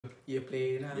ये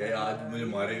प्लेन ये आज मुझे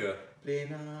मारेगा plane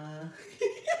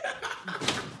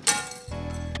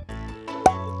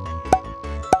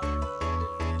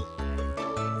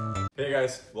Hey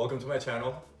guys, welcome to my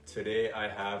channel. Today I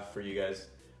have for you guys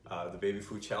the baby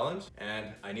food challenge, and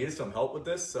I needed some help with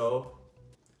this, so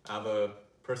I have a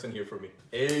person here for me.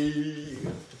 Hey,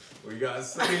 we got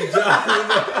Sunny Jafry.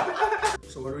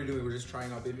 So what are we doing? We're just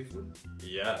trying out baby food?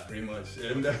 Yeah, pretty much.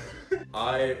 And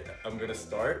I am gonna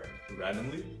start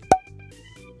randomly.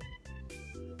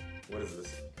 What is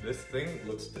this? This thing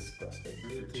looks disgusting.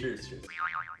 Cheers, cheers.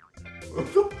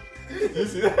 You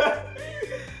see that?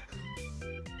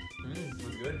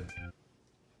 It's good.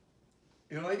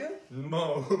 You don't like it? No.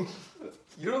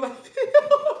 You don't like it?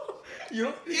 You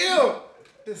don't? Ew!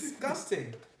 Disgusting.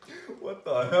 What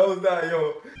the hell is that, yo?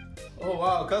 Oh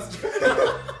wow, custard.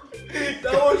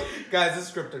 That was... Guys, it's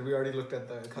scripted. We already looked at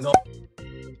the custard.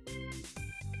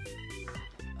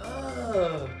 No.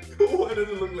 Why does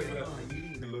it look like that?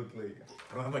 It looks like...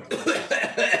 I don't have my glasses.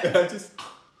 I just...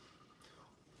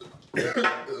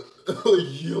 Oh,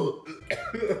 yo.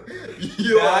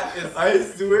 Yo, I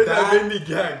swear that made me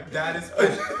gag. That is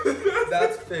fish.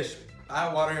 That's fish. I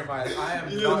have water in my eyes. I am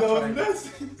not trying that.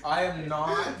 I am not.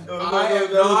 I am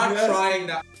not trying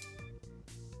that.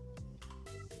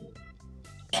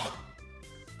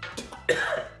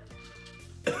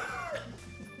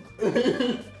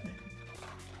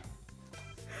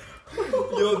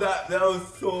 Yo, that was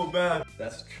so bad.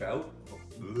 That's trout.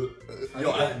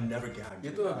 Yo, I've never gagged.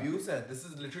 You to abuse it. This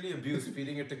is literally abuse.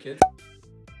 Feeding it to kids.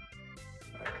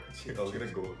 Cheers. I was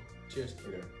gonna go. Cheers.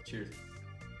 Okay. Cheers.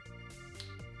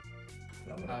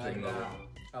 I like that.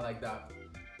 I like that.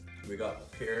 We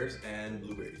got pears and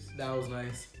blueberries. That was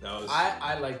nice. That was.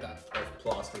 I like that.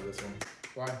 Applause for this one.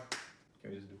 Why?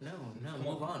 Can we just do? No,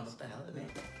 move on. What the hell, man?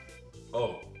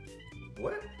 Oh,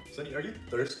 what? Sonny, are you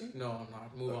thirsty? No, I'm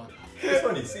not. Move on. It's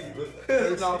funny. See, look.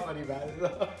 It's not funny, man.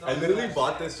 I literally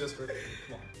bought this just for.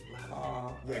 Come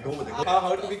on. Yeah, go with it. Go.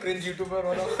 How to be cringe YouTuber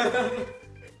or not?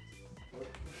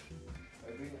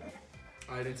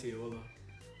 I didn't see it. Hold on.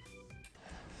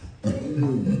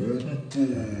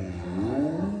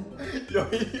 Yo,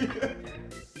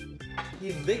 He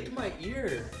licked my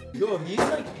ear. Yo, he's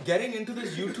like getting into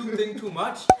this YouTube thing too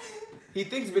much. He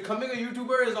thinks becoming a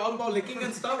YouTuber is all about licking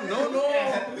and stuff. No.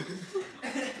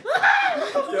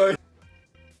 Yo.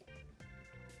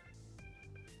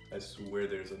 I swear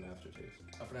there's an aftertaste.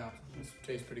 Up now. This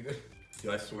tastes pretty good.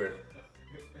 Yo, I swear.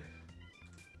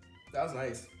 That was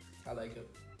nice. I like it.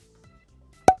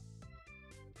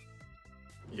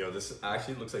 Yo, this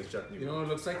actually looks like chutney. You know, it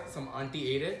looks like some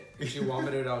auntie ate it and she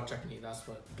vomited out chutney. That's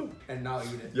what. And now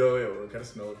eat it. Yo, we're gonna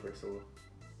smell it first. So.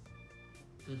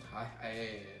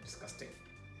 Disgusting.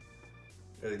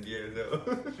 Yeah, no.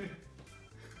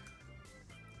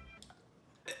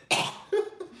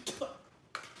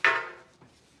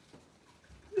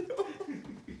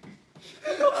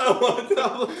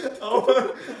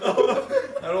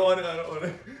 I don't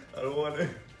want it.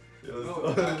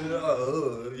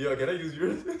 Yo, can I use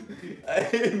yours?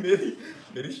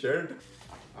 Mary shared.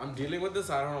 I'm dealing with this.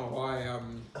 I don't know why.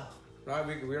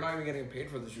 We're not even getting paid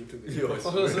for this YouTube video. Yo, I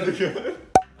swear to God.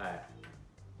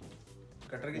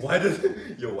 Why does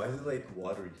it like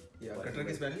watery? Yeah, gutter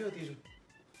की smell नहीं होती है जो.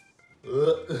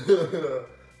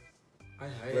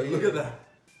 Look at that.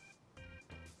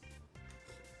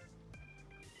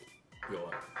 Yo,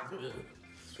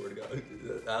 swear to God,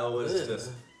 that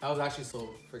was actually so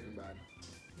freaking bad.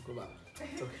 Go back.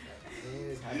 It's okay.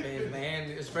 It's happened, man.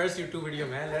 It's first YouTube video,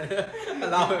 man.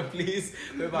 Allow him, please.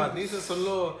 कोई बात नहीं, सुन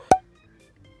लो.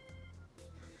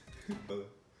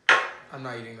 I'm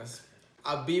not eating this.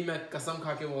 अभी मैं कसम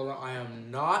खा के बोल रहा हूँ, I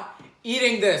am not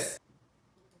eating this.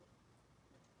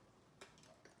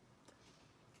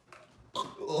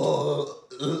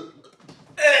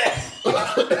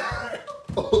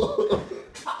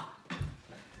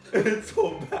 It's so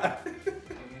bad.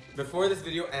 Before this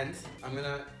video ends, I'm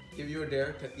gonna give you a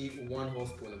dare to eat 1 whole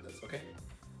spoon of this, okay?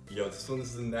 Yo, this one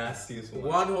is the nastiest one.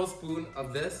 1 whole spoon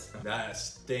of this. That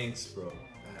stinks, bro.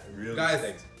 That really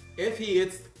stinks. If he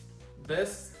eats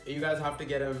this, you guys have to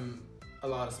get him a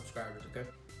lot of subscribers, okay?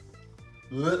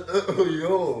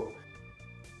 Yo.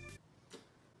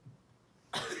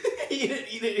 Eat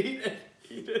it.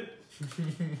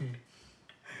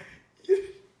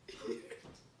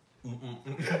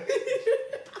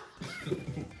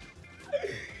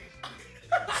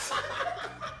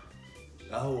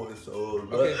 That was so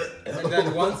bad. Okay, and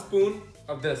then 1 spoon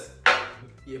of this.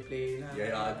 ये plane ये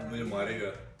आज मुझे मारेगा.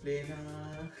 Plane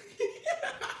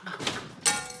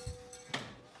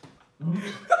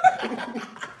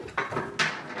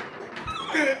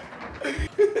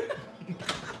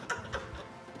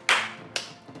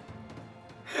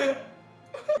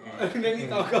नहीं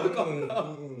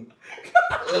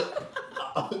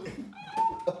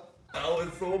That was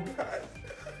so bad.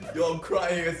 Yo, I'm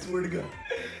crying, I swear to God.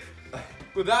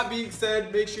 With that being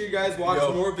said, make sure you guys watch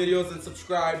more videos and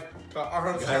subscribe to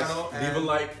Arham's channel. Leave a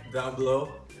like down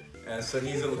below. And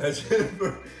Sunny's a legend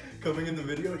for coming in the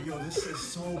video. Yo, this is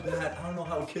so bad. I don't know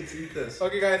how kids eat this.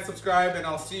 Okay, guys, subscribe, and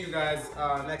I'll see you guys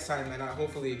next time. And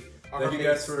hopefully, thank you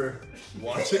guys for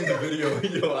watching the video.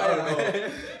 Yo, I don't know.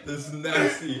 This is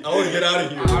nasty. I want to get out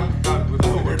of here. I'm done with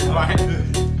this. Bye.